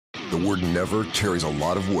The word never carries a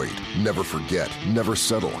lot of weight. Never forget, never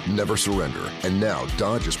settle, never surrender. And now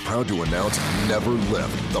Dodge is proud to announce Never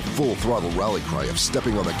Lift, the full throttle rally cry of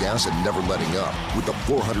stepping on the gas and never letting up. With the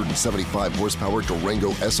 475 horsepower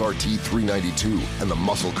Durango SRT 392 and the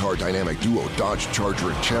muscle car dynamic duo Dodge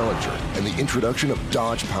Charger and Challenger, and the introduction of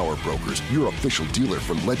Dodge Power Brokers, your official dealer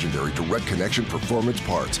for legendary direct connection performance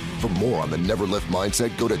parts. For more on the Never Lift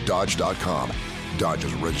mindset, go to Dodge.com. Dodge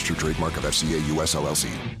is a registered trademark of FCA US LLC.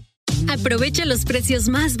 Aprovecha los precios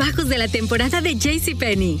más bajos de la temporada de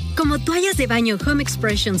JCPenney. Como toallas de baño Home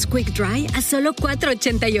Expressions Quick Dry a solo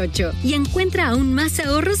 $4.88. Y encuentra aún más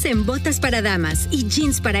ahorros en botas para damas y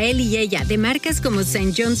jeans para él y ella de marcas como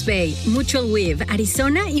St. John's Bay, Mutual Weave,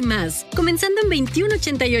 Arizona y más. Comenzando en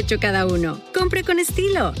 $21.88 cada uno. Compre con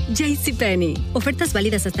estilo. JCPenney. Ofertas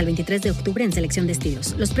válidas hasta el 23 de octubre en selección de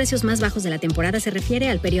estilos. Los precios más bajos de la temporada se refiere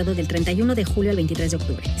al periodo del 31 de julio al 23 de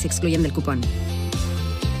octubre. Se excluyen del cupón.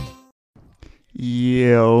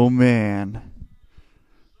 Yo, man.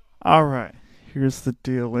 Alright, here's the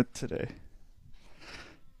deal with today.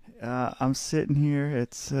 I'm sitting here,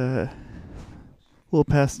 it's a little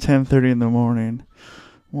past 10:30 in the morning,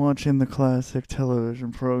 watching the classic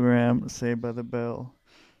television program Saved by the Bell,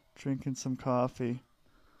 drinking some coffee.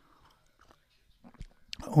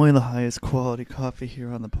 Only the highest quality coffee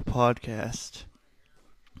here on the podcast.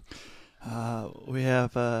 We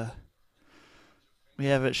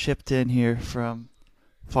have it shipped in here from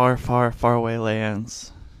far, far, far away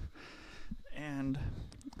lands. And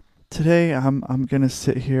today I'm gonna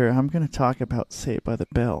sit here. I'm gonna talk about Saved by the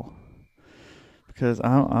Bell because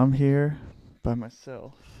I'm here by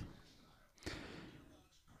myself,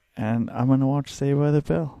 and I'm gonna watch Saved by the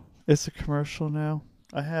Bell. It's a commercial now.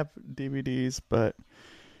 I have DVDs, but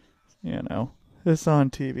it's on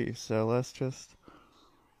TV. So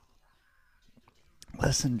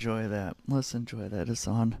let's enjoy that. It's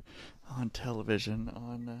on television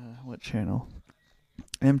on what channel?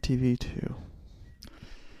 MTV2.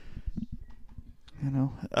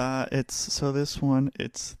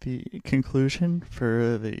 It's the conclusion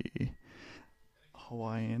for the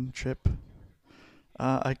Hawaiian trip.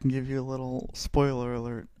 I can give you a little spoiler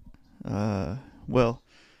alert.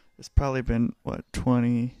 It's probably been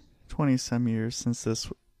 20 some years since this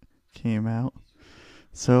came out.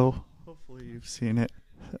 So hopefully you've seen it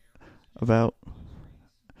about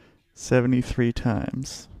 73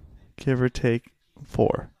 times, give or take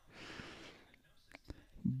 4.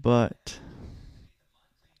 But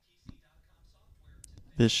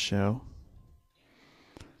this show,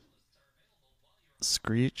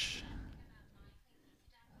 Screech,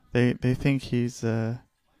 they think he's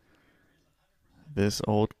this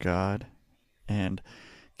old god, and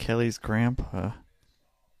Kelly's grandpa,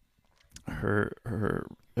 her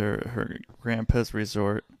grandpa's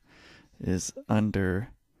resort is under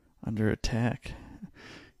attack.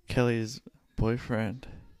 Kelly's boyfriend,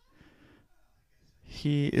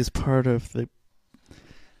 he is part of the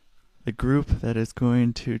group that is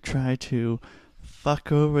going to try to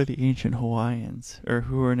fuck over the ancient Hawaiians, or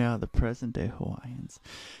who are now the present day Hawaiians,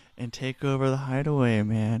 and take over the hideaway,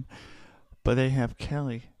 man. But they have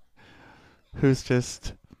Kelly, who's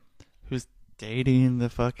dating the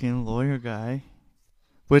fucking lawyer guy,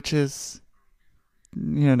 which is,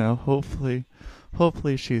 hopefully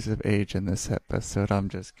she's of age in this episode. I'm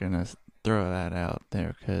just gonna throw that out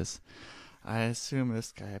there, because I assume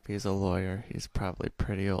this guy, if he's a lawyer, he's probably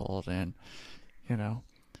pretty old, and,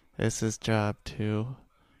 it's his job to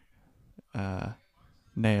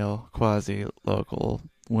nail quasi-local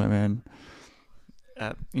women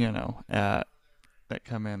that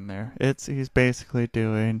come in there. He's basically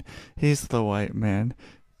he's the white man.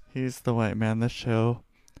 The show,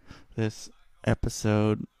 this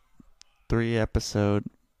 3-episode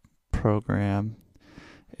program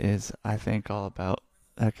is, I think, all about,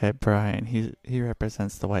 okay, Brian, he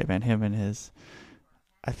represents the white man, him and his,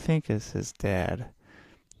 I think is his dad,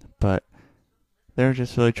 but they're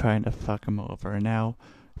just really trying to fuck him over. And now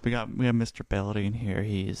we have Mr. Belding here.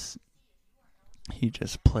 He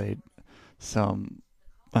just played some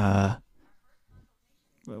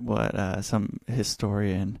some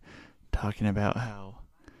historian talking about how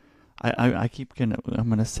I'm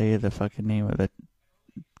gonna say the fucking name of the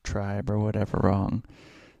tribe or whatever wrong,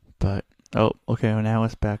 but now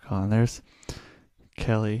it's back on. There's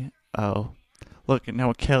Kelly. Oh, look,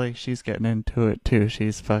 now Kelly, she's getting into it too.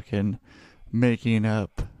 She's fucking making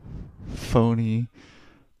up phony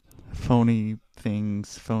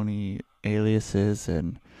things, phony aliases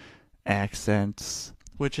and accents,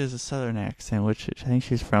 which is a southern accent, which I think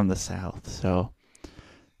she's from the South, so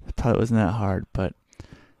it probably wasn't that hard. But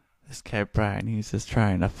this guy Brian, he's just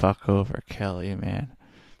trying to fuck over Kelly, man.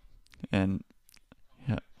 And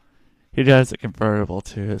yeah, he drives a convertible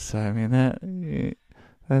too. So I mean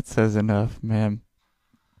that says enough, man.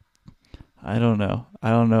 I don't know. I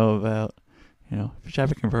don't know about, if you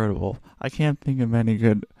drive a convertible. I can't think of many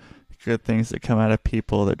good things that come out of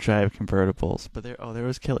people that drive convertibles. But there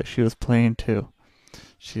was Kelly. She was playing too.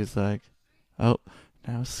 She's like, oh,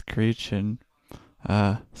 now Screech and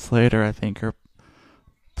Slater, I think, are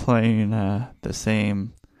playing the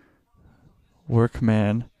same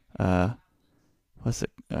workman. What's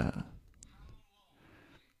it?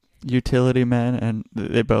 Utility men, and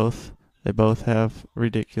they both have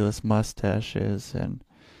ridiculous mustaches and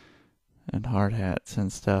hard hats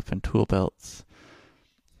and stuff and tool belts.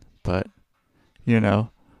 But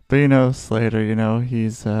Slater,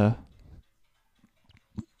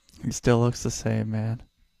 he still looks the same, man.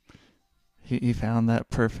 He found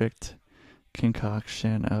that perfect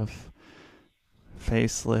concoction of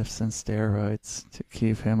facelifts and steroids to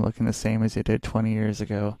keep him looking the same as he did 20 years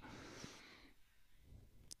ago.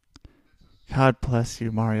 God bless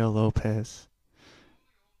you, Mario Lopez.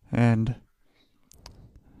 And,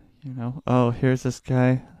 here's this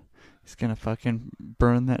guy. He's gonna fucking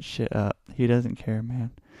burn that shit up. He doesn't care,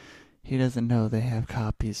 man. He doesn't know they have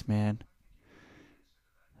copies, man.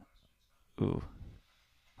 Ooh.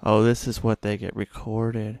 Oh, this is what they get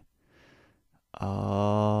recorded.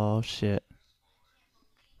 Oh, shit.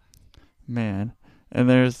 Man. And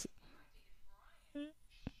there's...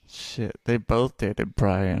 Shit, they both dated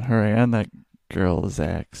Brian, her and that girl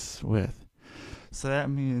Zach's with. So that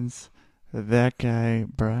means that guy,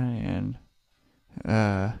 Brian,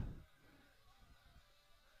 well,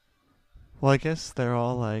 I guess they're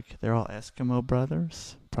all Eskimo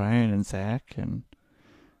brothers, Brian and Zach, and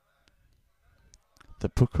the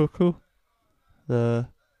Pukuku.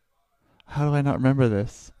 How do I not remember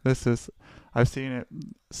this? I've seen it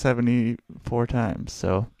 74 times,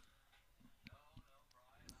 so.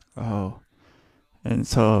 Oh. And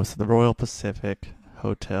so the Royal Pacific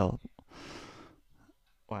Hotel.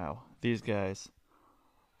 Wow, these guys.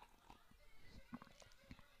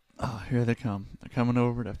 Oh, here they come. They're coming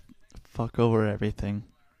over to fuck over everything.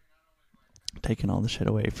 Taking all the shit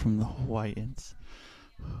away from the Hawaiians.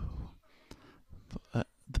 The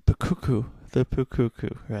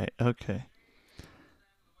Pukuku, right, okay.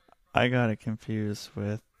 I got it confused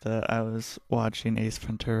with, I was watching Ace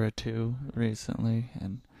Ventura 2 recently,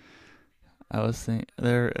 and I was thinking,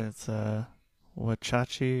 it's,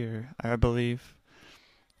 Wachachi, I believe.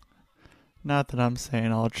 Not that I'm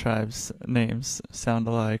saying all tribes' names sound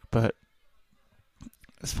alike, but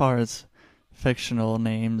as far as fictional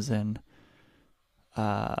names and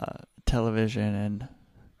television and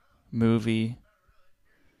movie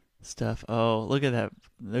stuff. Oh, look at that.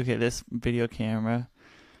 Look at this video camera.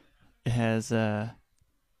 It has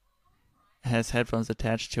headphones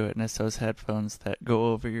attached to it, and it's those headphones that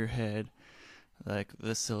go over your head, like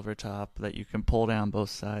the silver top that you can pull down both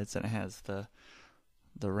sides, and it has the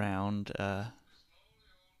round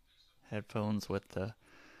headphones with the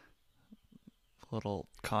little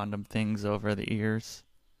condom things over the ears.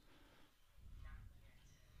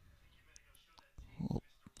 Little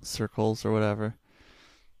circles or whatever.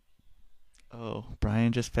 Oh,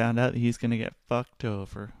 Brian just found out that he's gonna get fucked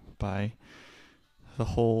over by the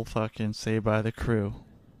whole fucking Saved by the Crew.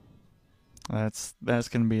 That's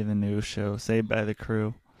gonna be the new show, Saved by the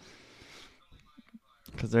Crew.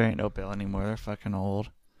 Because there ain't no Bill anymore. They're fucking old.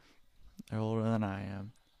 They're older than I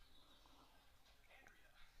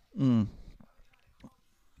am.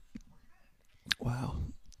 Wow.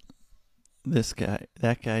 This guy,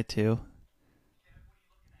 that guy too.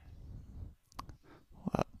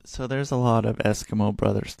 Wow. So there's a lot of Eskimo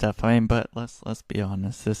brother stuff. I mean, but let's be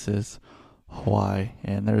honest. This is Hawaii,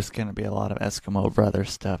 and there's gonna be a lot of Eskimo brother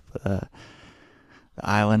stuff. The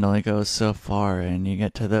island only goes so far, and you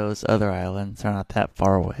get to those other islands. They're not that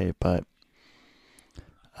far away, but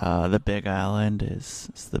the Big Island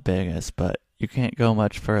is the biggest, but you can't go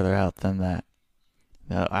much further out than that.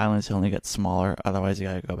 The islands only get smaller, otherwise you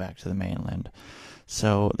gotta go back to the mainland.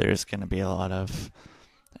 So there's gonna be a lot of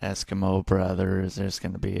Eskimo brothers. There's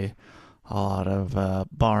gonna be a lot of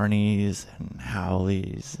Barneys and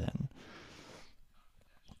Howleys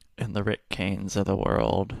and the Rick Canes of the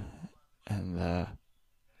world, and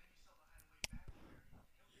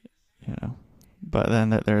But then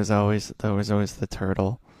there was always the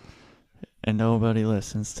turtle, and nobody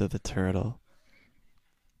listens to the turtle.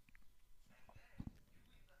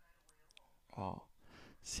 Oh,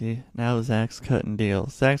 see, now Zach's cutting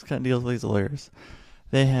deals. Zach's cutting deals with these lawyers.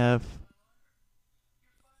 They have.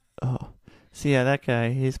 Oh, see, yeah, that guy.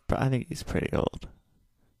 I think he's pretty old.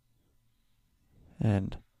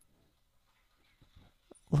 And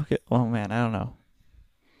look at, oh man, I don't know.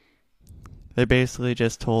 They basically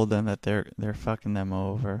just told them that they're fucking them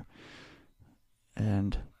over,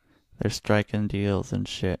 and they're striking deals and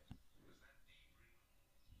shit.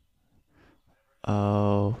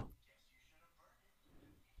 Oh,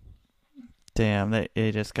 damn!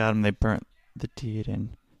 They just got him. They burnt the deed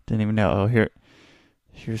and didn't even know. Oh,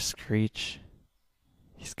 here's Screech.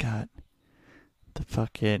 He's got the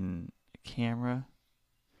fucking camera.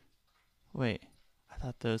 Wait, I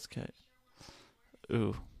thought those guys.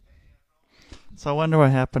 Ooh. So I wonder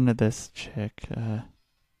what happened to this chick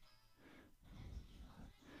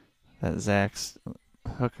that Zach's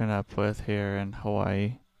hooking up with here in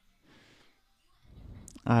Hawaii.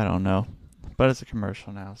 I don't know. But it's a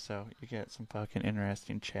commercial now, so you get some fucking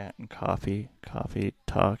interesting chat and coffee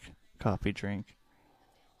talk, coffee drink.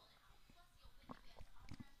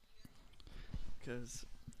 Because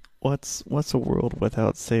what's a world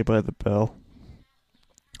without Saved by the Bell?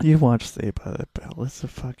 You watch Saved by the Bell. It's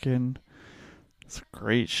a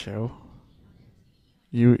great show.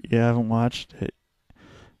 You haven't watched it.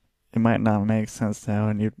 It might not make sense now,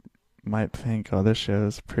 and you might think, oh, this show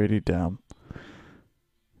is pretty dumb.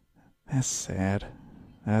 That's sad.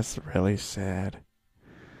 That's really sad.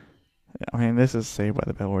 I mean, this is Saved by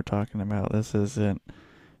the Bell we're talking about. This isn't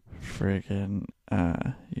friggin',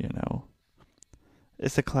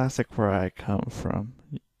 it's a classic where I come from,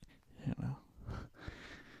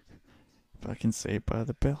 Fucking Saved by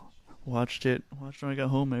the Bell. Watched it when I got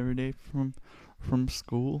home every day from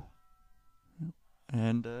school.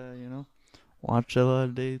 And, watched it a lot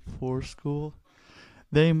of days before school.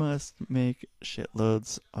 They must make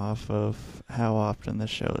shitloads off of how often the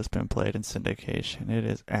show has been played in syndication. It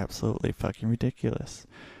is absolutely fucking ridiculous.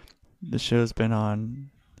 The show's been on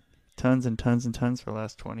tons and tons and tons for the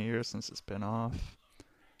last 20 years since it's been off.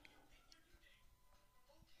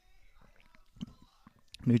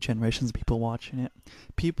 New generations of people watching it.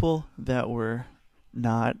 People that were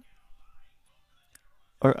not,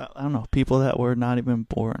 or I don't know, people that were not even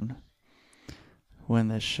born when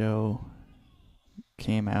this show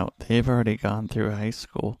came out. They've already gone through high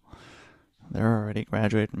school. They're already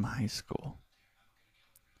graduated from high school.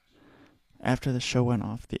 After the show went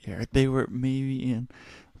off the air, they were maybe in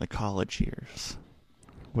the college years,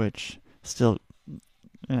 which still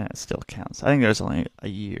counts. I think there's only a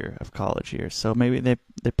year of college years, so maybe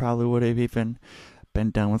they probably would have even been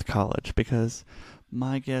done with college, because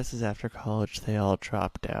my guess is after college they all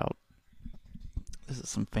dropped out. This is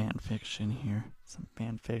some fan fiction here. Some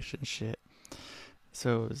fan fiction shit.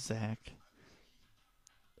 So Zach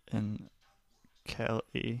and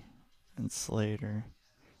Kelly and Slater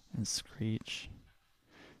and Screech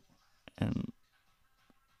and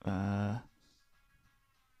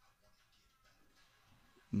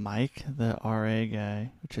Mike, the RA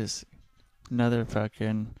guy, which is another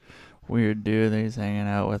fucking weird dude that he's hanging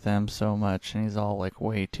out with them so much, and he's all like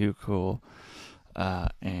way too cool.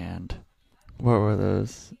 And what were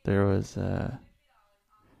those? There was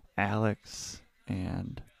Alex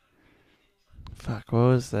and fuck, what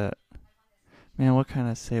was that? Man, what kind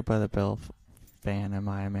of Saved by the Bell fan am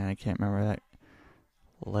I? Man, I can't remember that.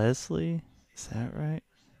 Leslie? Is that right?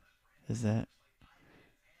 Is that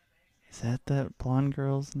blonde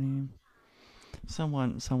girl's name?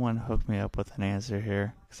 Someone hooked me up with an answer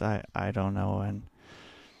here, because I don't know. And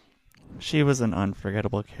she was an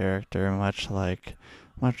unforgettable character, much like,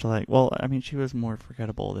 well, I mean, she was more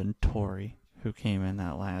forgettable than Tori, who came in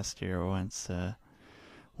that last year once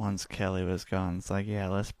Kelly was gone. It's like, yeah,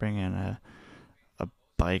 let's bring in a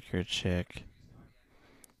biker chick.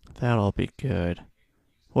 That'll be good.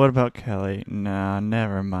 What about Kelly? Nah,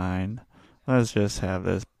 never mind. Let's just have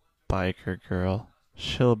this biker girl.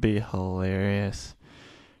 She'll be hilarious.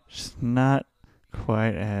 She's not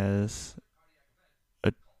quite as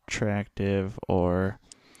attractive or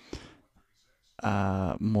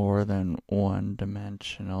more than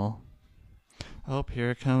one-dimensional. Oh,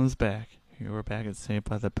 here it comes back. Here we're back at Saved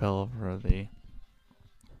by the Bell for the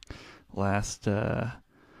last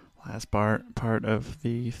part of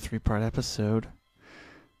the 3-part episode.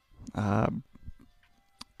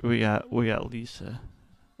 We got Lisa.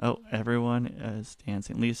 Oh, everyone is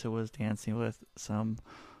dancing. Lisa was dancing with some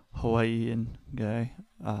Hawaiian guy.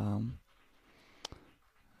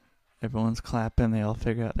 Everyone's clapping. They all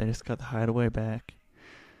figure out they just got the hideaway back,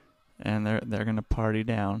 and they're gonna party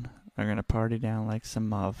down. They're gonna party down like some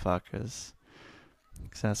motherfuckers,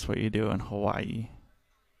 'cause that's what you do in Hawaii.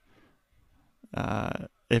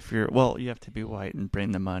 You have to be white and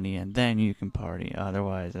bring the money, and then you can party.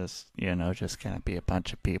 Otherwise, it's, just gonna be a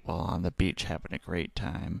bunch of people on the beach having a great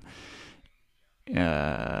time.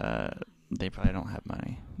 They probably don't have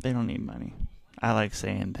money. They don't need money. I like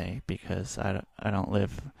saying they because I don't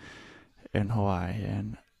live in Hawaii,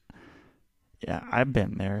 and yeah, I've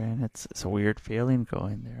been there, and it's a weird feeling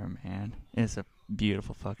going there, man. It's a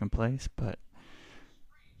beautiful fucking place, but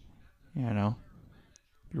you know,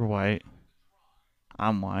 you're white,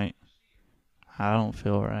 I'm white. I don't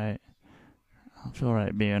feel right. I don't feel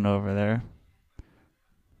right being over there.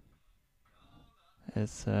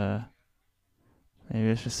 It's maybe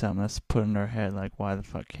it's just something that's put in our head, like, why the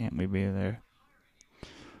fuck can't we be there?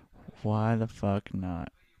 Why the fuck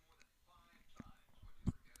not?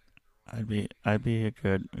 I'd be a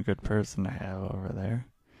good person to have over there.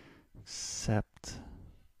 Except,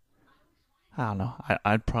 I don't know.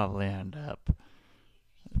 I'd probably end up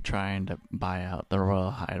trying to buy out the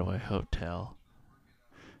Royal Hideaway Hotel,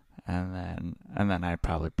 and then I'd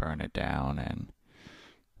probably burn it down, and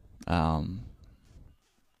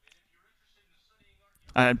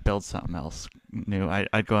I'd build something else new.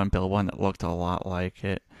 I'd go and build one that looked a lot like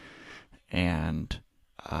it, and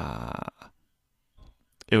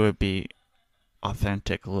it would be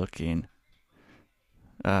authentic looking.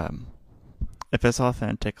 If it's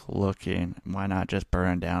authentic looking, why not just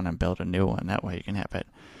burn it down and build a new one? That way you can have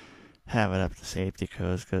it up to safety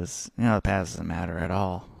codes, because the past doesn't matter at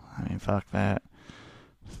all. I mean, fuck that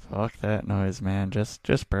noise, man.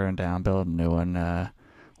 Just burn down, build a new one.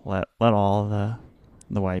 Let all the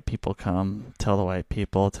white people come. Tell the white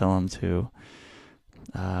people, tell them to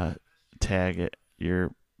tag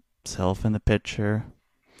yourself in the picture.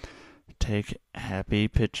 Take happy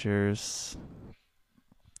pictures.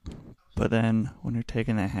 But then, when you're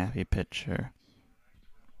taking that happy picture,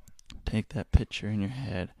 take that picture in your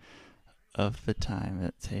head of the time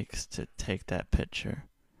it takes to take that picture.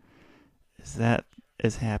 Is that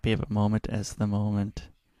as happy of a moment as the moment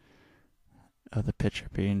of the picture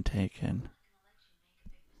being taken?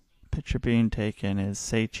 Picture being taken is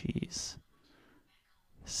say cheese.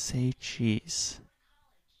 Say cheese.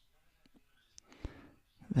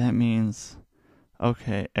 That means,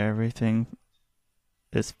 okay, everything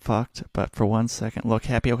is fucked, but for 1 second, look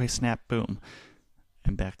happy, okay, snap, boom,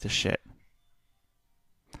 and back to shit.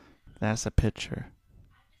 That's a picture.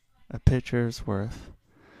 A picture's worth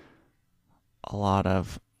a lot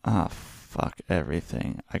of, fuck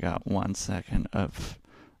everything. I got 1 second of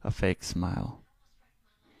a fake smile.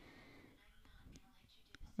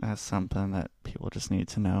 That's something that people just need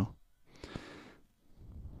to know.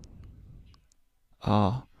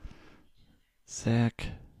 Oh, Zach,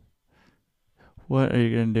 what are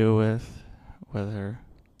you gonna do with whether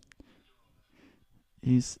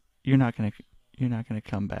you're not gonna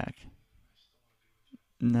come back?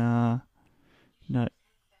 Nah, no,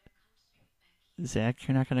 Zach,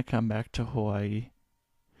 you're not gonna come back to Hawaii.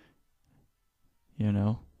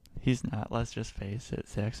 He's not. Let's just face it.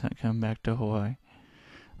 Zach's not coming back to Hawaii.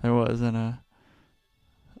 There wasn't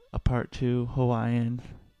a part 2 Hawaiian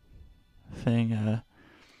thing.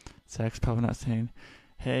 Zach's probably not saying,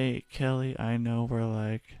 hey, Kelly, I know we're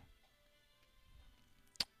like,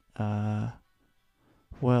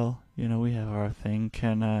 well, we have our thing.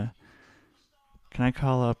 Can I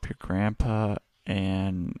call up your grandpa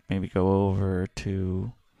and maybe go over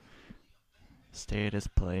to stay at his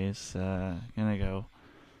place? Can I go,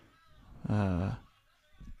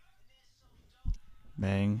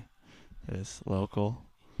 bang this local?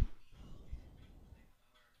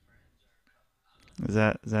 Is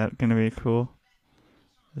that gonna be cool?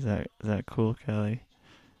 Is that cool, Kelly?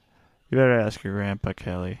 You better ask your grandpa,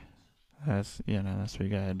 Kelly. That's what you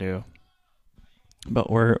gotta do. But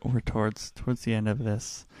we're towards the end of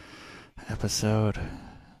this episode.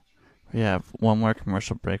 We have one more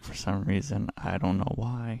commercial break for some reason. I don't know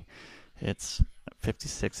why. It's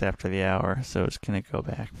 56 after the hour, so it's gonna go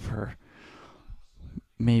back for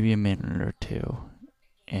maybe a minute or two,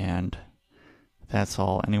 and that's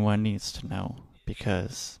all anyone needs to know,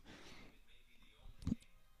 because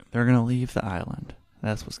they're going to leave the island.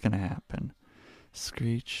 That's what's going to happen.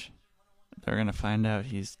 Screech, they're going to find out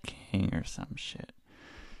he's king or some shit,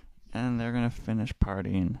 and they're going to finish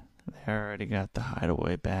partying. They already got the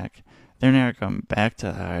hideaway back. They're never coming back to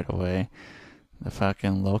the hideaway. The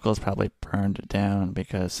fucking locals probably burned it down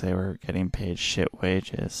because they were getting paid shit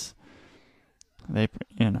wages. It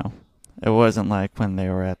wasn't like when they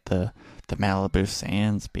were at the Malibu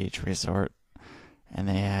Sands Beach Resort and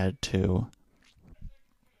they had to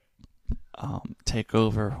take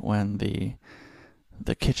over when the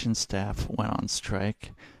kitchen staff went on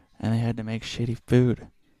strike and they had to make shitty food.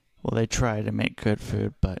 Well, they tried to make good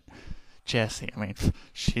food, but Jessie,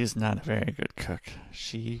 she's not a very good cook.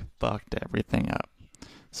 She fucked everything up.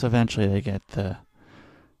 So eventually they get the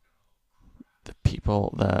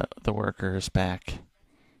people, the workers back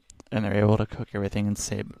and they're able to cook everything and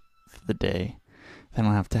save the day. They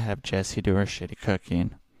don't have to have Jessie do her shitty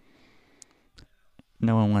cooking.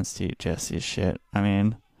 No one wants to eat Jessie's shit. I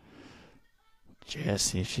mean,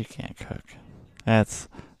 Jessie, she can't cook. That's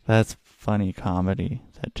funny comedy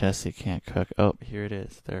that Jessie can't cook. Oh, here it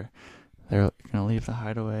is. They're gonna leave the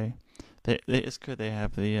hideaway. It's good they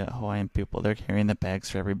have the Hawaiian people. They're carrying the bags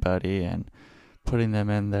for everybody and putting them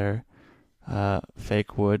in their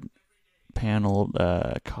fake wood paneled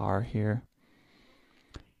car here.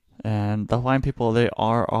 And the Hawaiian people, they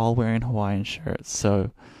are all wearing Hawaiian shirts,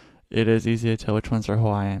 so it is easy to tell which ones are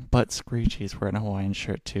Hawaiian. But Screechy's wearing a Hawaiian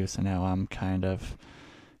shirt too, so now I'm kind of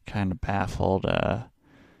baffled.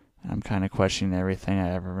 I'm kind of questioning everything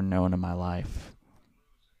I've ever known in my life.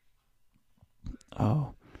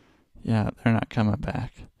 Oh, yeah, they're not coming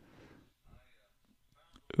back.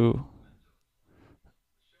 Ooh.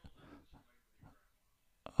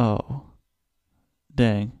 Oh.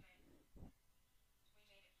 Dang.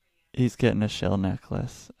 He's getting a shell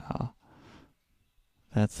necklace. Oh.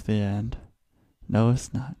 That's the end. No,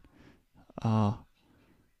 it's not. Oh.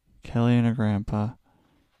 Kelly and her grandpa.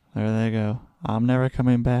 There they go. I'm never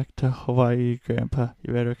coming back to Hawaii, Grandpa.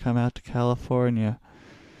 You better come out to California.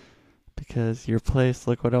 Because your place,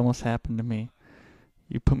 look what almost happened to me.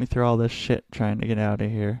 You put me through all this shit trying to get out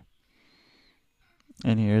of here.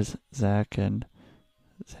 And here's Zach and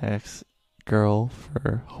Zach's girl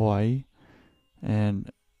for Hawaii.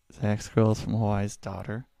 And Zach's girl is from Hawaii's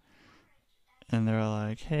daughter. And they're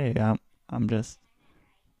like, hey, I'm just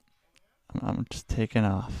taking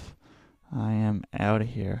off. I am out of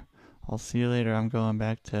here. I'll see you later. I'm going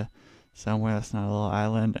back to somewhere that's not a little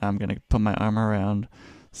island. I'm going to put my arm around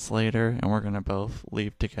Slater, and we're going to both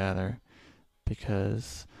leave together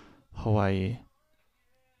because Hawaii.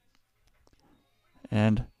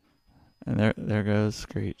 And there goes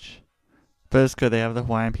Screech. But it's good. They have the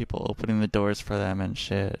Hawaiian people opening the doors for them and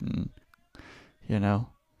shit, and, you know,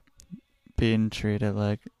 being treated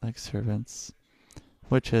like servants,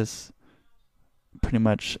 which is pretty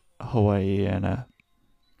much Hawaii in a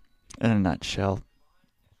nutshell.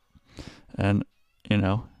 And, you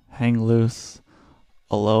know, hang loose,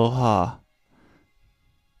 aloha.